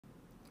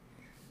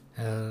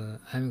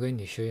I'm going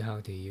to show you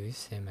how to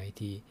use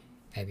MIT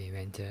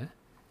AppInventor.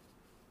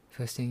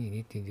 First thing you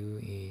need to do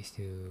is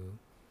to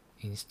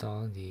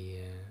install the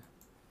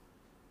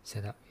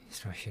setup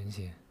instructions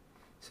here.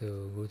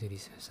 So go to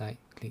this site,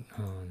 click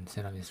on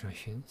setup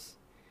instructions.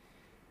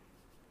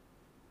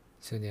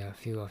 So there are a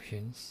few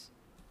options.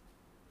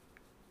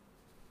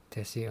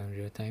 Test it on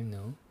real time,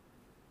 no.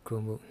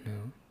 Chromebook,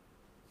 no.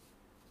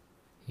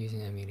 Use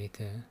an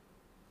emulator,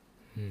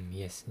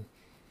 yes.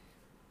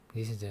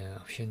 This is the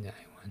option that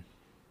I want.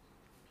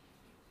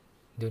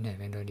 Don't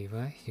have Android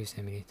device, use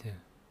emulator.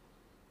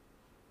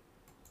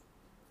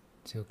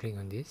 So click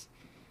on this.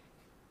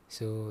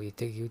 So it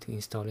takes you to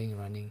installing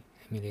running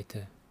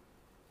emulator.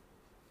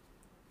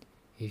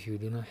 If you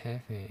do not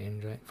have an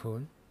Android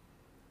phone,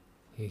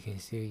 you can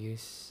still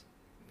use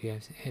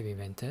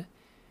AppInventor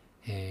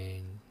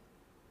and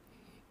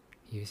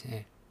use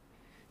app.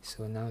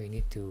 So now you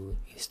need to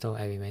install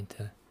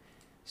AppInventor.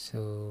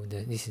 So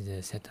this is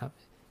the setup.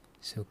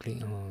 So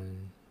click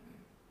on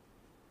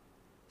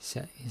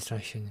set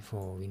instruction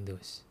for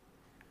Windows.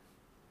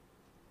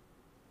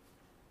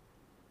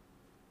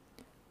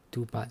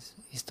 Two parts: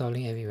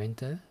 installing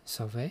AppInventor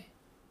software.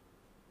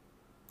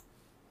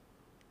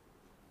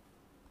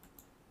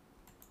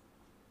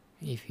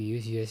 If you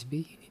use USB,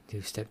 you need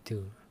to step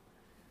 2.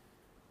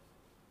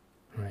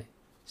 Alright,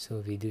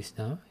 so we do this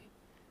now.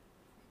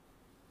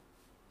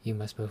 You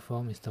must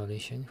perform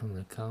installation from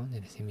the account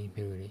and the same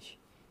privilege.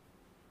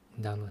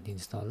 Download the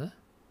installer.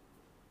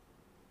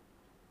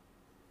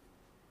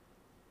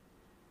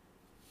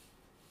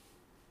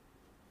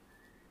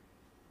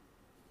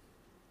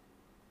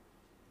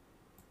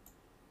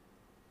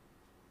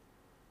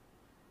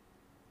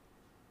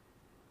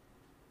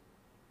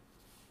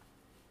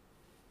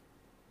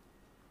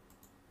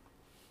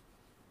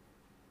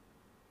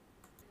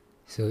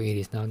 So it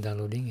is now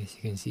downloading, as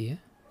you can see here.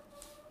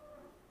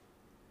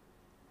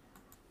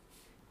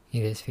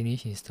 It has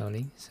finished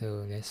installing,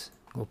 so let's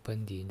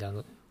open the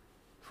download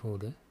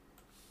folder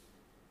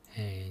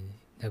and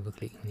double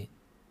click on it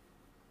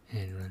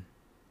and run.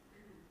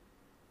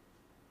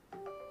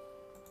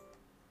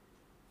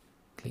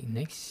 Click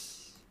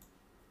next.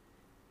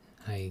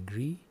 I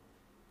agree.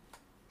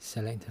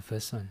 Select the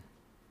first one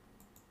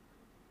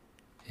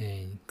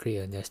and create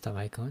a desktop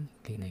icon.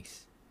 Click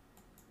next.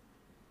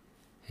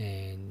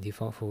 And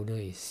default folder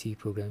is C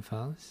program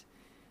files,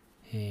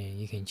 and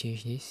you can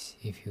change this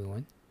if you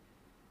want.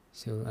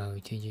 So I'll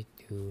change it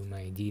to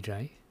my D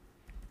drive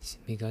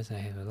because I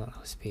have a lot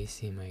of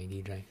space in my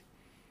D drive.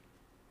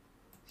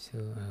 So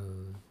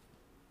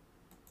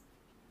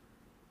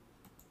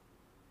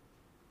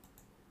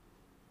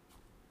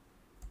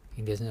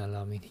it doesn't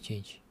allow me to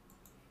change.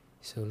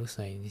 So looks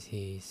like this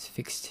is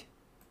fixed.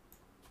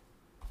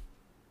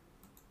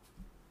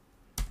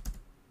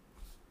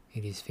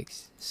 It is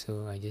fixed,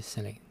 so I just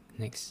select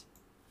next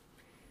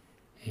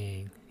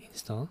and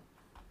install.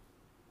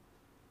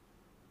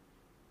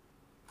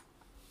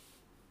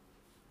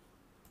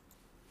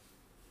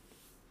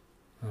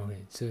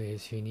 Alright, so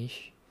it's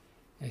finished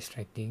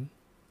extracting.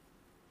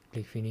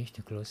 Click finish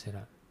to close it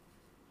up.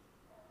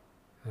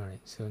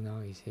 Alright, so now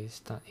it says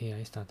start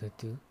AI starter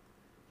 2.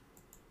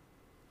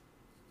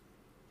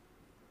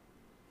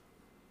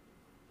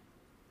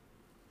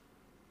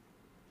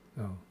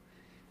 Oh,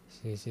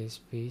 so it says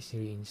please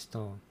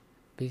reinstall.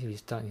 Please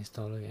restart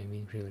installer with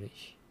admin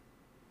privilege.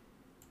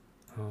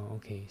 Oh,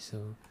 okay,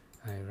 so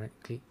I right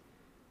click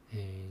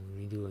and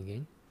redo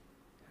again.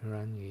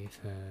 Run with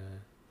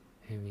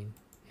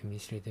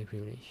administrator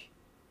privilege.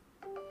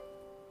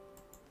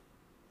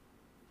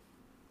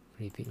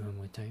 Repeat one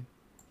more time.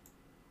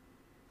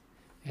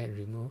 Add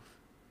remove.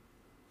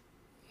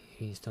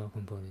 Reinstall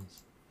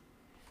components.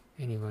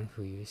 Anyone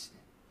who use,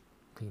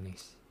 click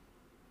next.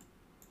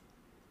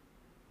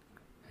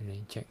 And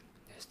then check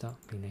desktop,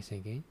 click next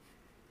again.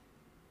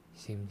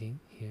 Same thing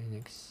here,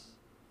 next.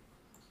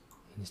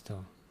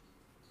 Install.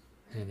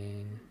 And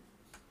then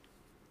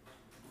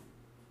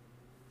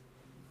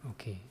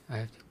okay, I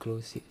have to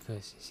close it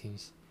first, it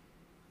seems.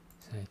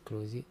 So I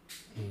close it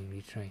and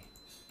retry.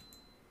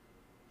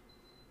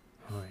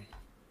 Alright.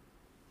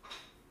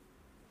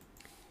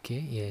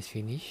 Okay, it has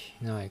finished.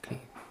 Now I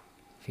click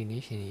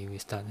finish and it will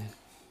start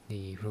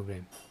the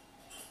program.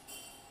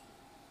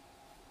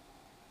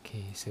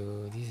 Okay,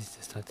 so this is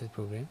the started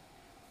program.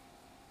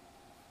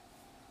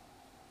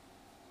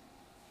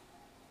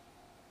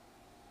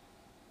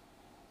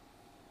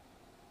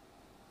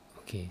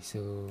 Okay,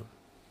 so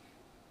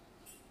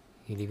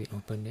you leave it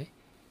open there,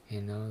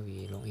 and now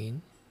we log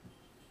in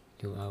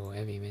to our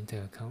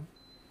AppInventor account.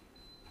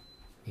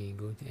 We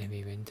go to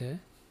AppInventor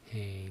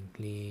and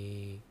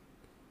click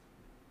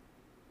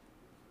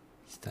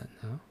start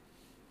now.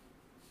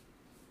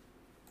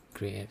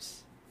 Create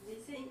apps.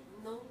 They say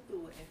no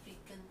to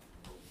African.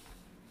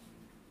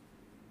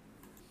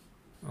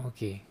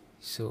 Okay,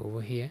 so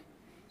over here,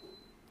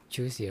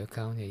 choose the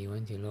account that you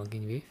want to log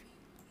in with.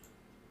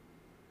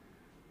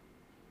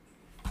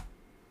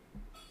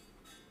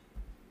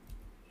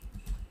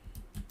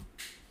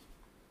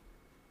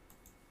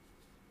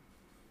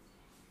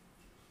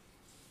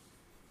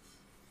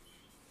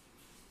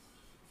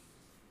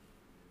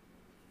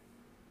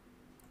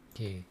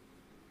 Okay,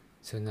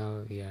 so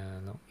now we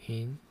are logged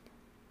in.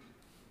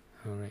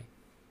 Alright,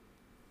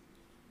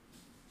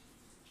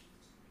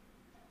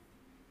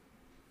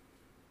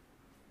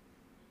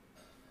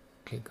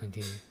 click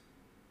continue.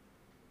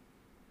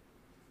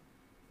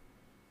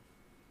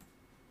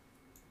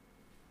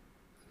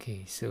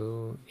 Okay,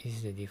 so this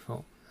is the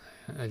default.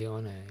 Earlier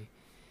on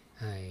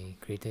I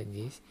created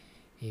this.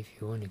 If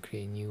you want to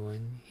create a new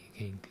one, you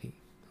can click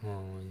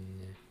on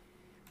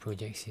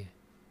projects here,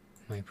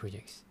 my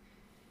projects,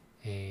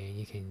 and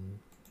you can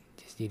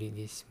just delete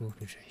this, move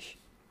to trash,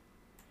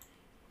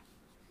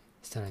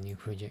 start a new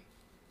project,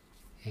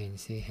 and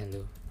say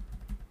hello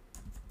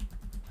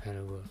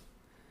world.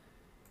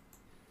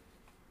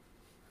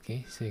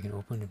 Okay, so you can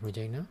open the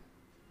project now,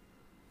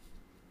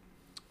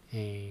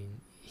 and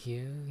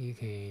here you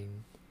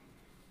can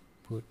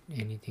put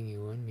anything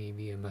you want,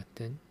 maybe a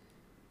button,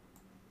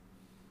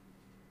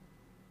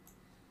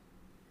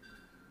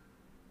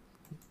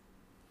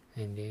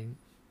 and then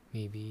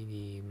maybe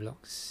the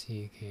blocks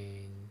you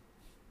can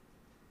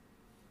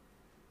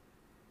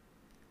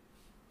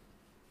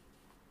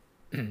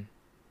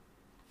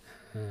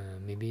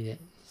maybe that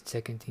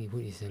second thing you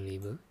put is a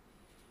label,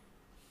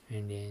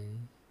 and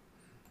then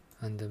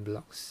under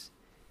blocks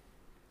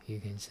you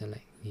can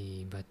select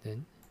the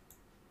button.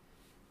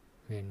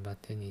 When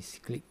button is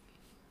clicked,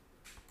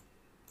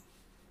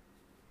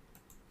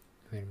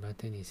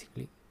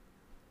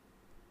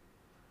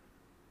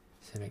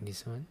 select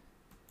this one.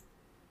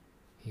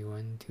 You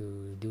want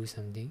to do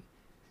something,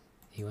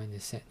 you want to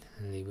set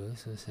a label,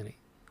 so select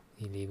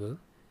the label,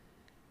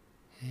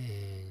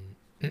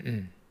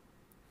 and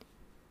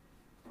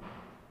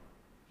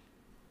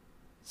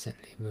set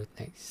label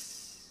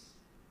text,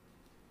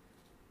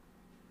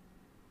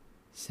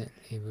 set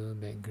label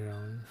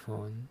background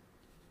font,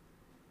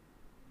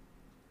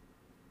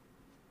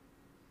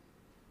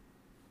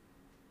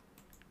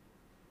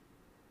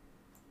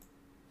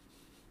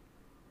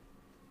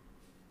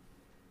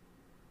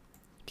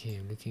 okay,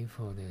 I'm looking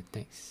for the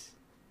text.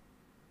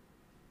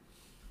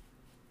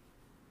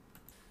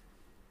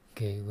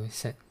 Okay, go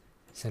select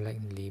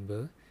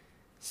label,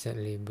 set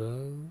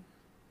label,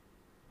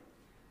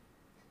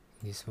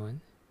 this one,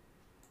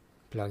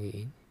 plug it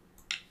in,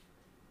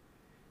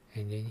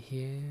 and then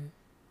here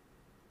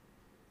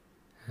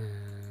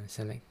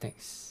select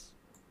text.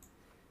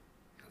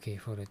 Okay,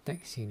 for the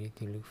text you need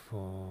to look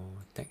for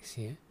text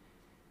here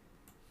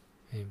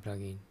and plug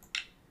in,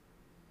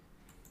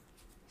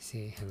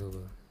 say hello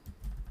world,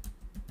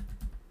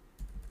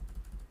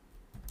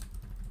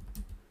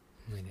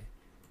 like that.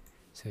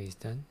 So it's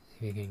done.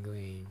 We can go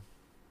and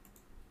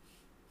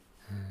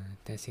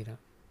test it out.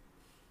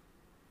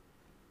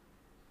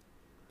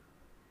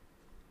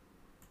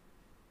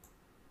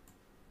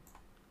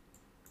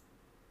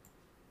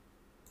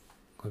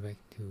 Go back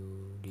to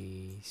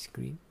the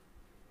screen,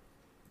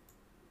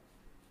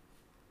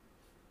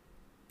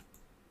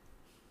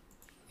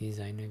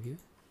 designer view,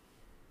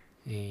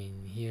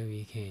 and here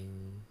we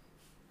can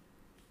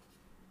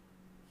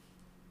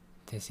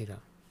test it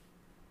out.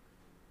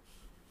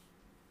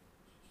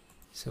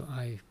 So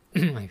I've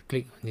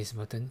clicked on this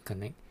button,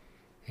 connect,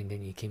 and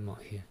then it came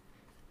out here,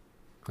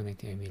 connect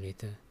to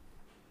emulator,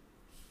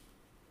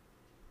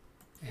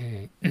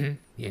 and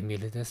the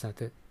emulator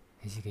started,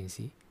 as you can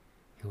see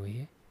over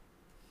here.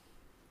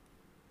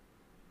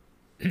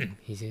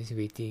 He says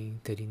waiting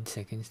 13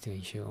 seconds to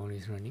ensure all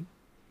is running.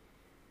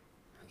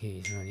 Okay,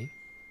 it's running,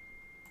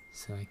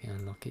 so I can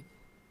unlock it.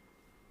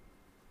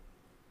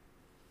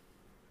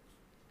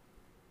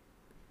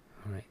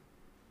 Alright,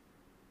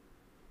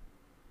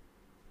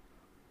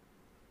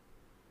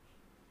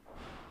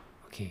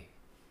 okay,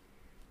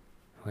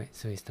 alright,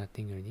 so it's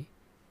starting already.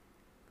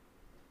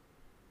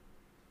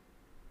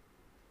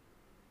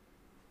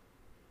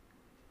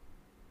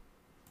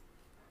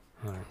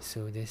 Alright,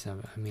 so there's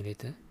our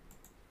emulator.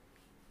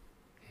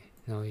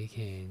 Now we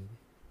can,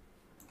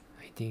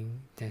 I think,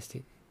 test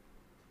it.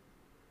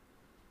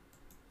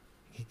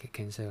 You can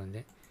cancel on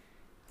that.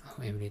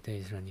 Our emulator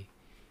is running.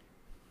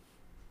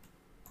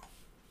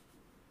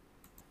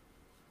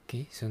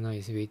 Okay, so now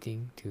it's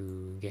waiting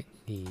to get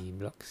the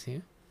blocks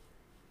here.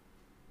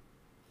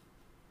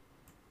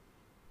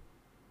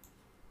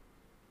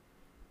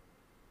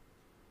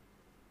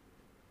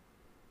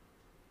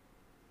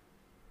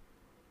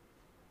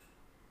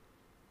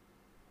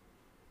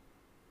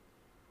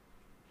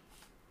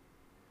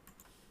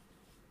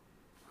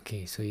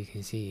 Okay, so you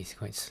can see it's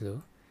quite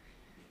slow.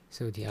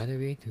 So the other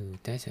way to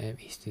test the app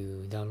is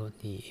to download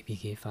the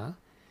APK file.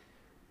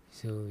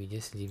 So we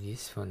just leave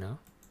this for now,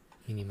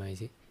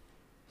 minimize it.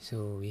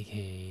 So we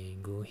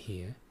can go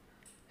here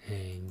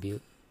and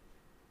build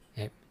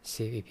app,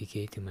 save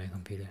APK to my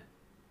computer,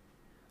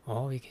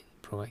 or we can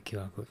provide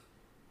QR code.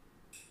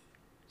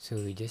 So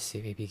we just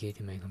save APK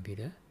to my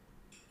computer.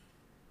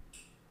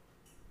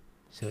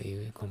 So it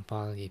will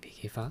compile the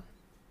APK file.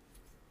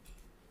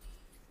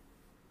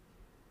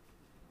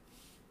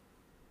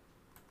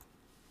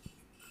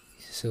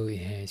 So it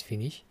has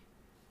finished.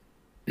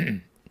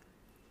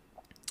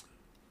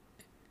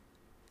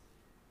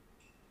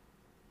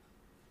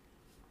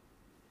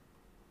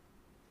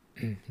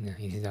 now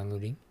it's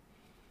downloading.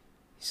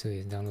 So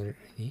it's downloaded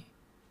already.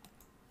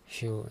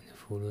 Show the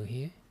folder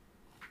here,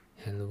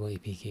 hello world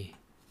APK,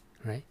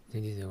 right? So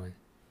this is the one,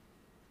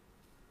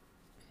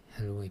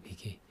 hello world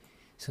APK.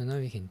 So now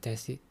we can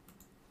test it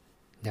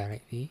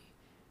directly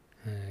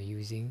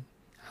using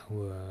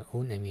our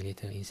own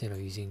emulator instead of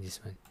using this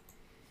one.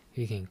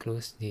 We can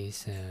close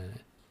this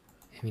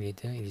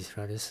emulator. It is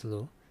rather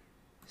slow,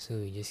 so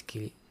we just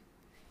kill it,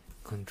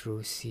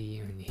 Control C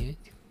on here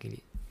to kill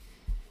it,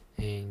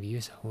 and we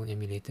use our own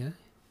emulator,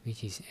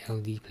 which is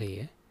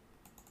LDPlayer.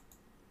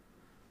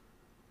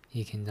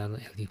 You can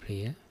download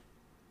LDPlayer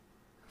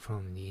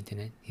from the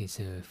internet. It's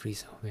a free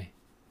software.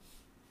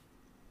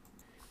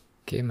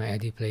 Okay, my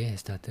LDPlayer has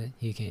started.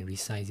 You can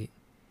resize it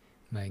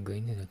by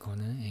going to the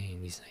corner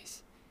and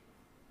resize.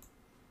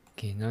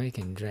 Okay, now you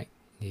can drag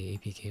the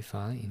APK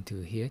file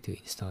into here to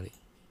install it.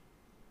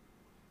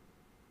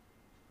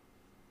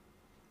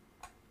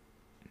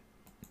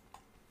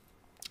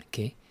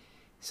 Okay,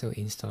 so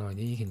install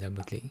already. You can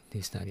double click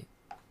to start it.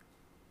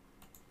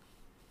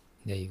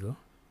 There you go.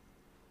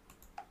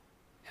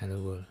 Hello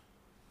world,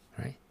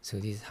 right? So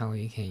this is how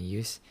you can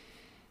use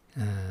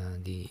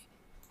the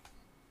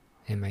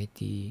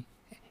MIT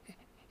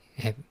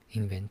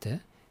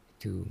AppInventor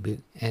to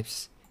build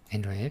apps,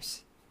 Android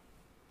apps,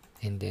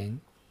 and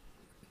then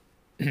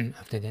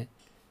after that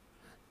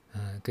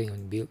click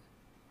on build,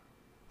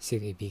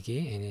 save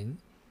APK, and then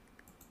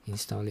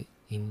install it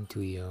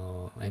into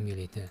your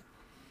emulator,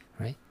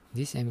 right?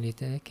 This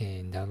emulator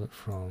can download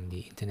from the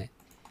internet.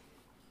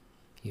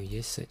 You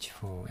just search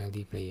for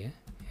LDPlayer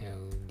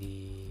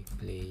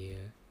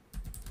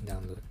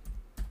download,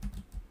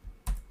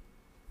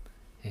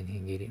 and you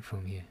can get it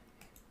from here.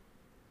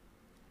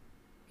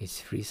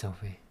 It's free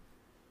software.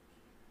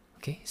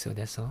 Okay, so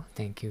that's all.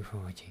 Thank you for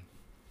watching.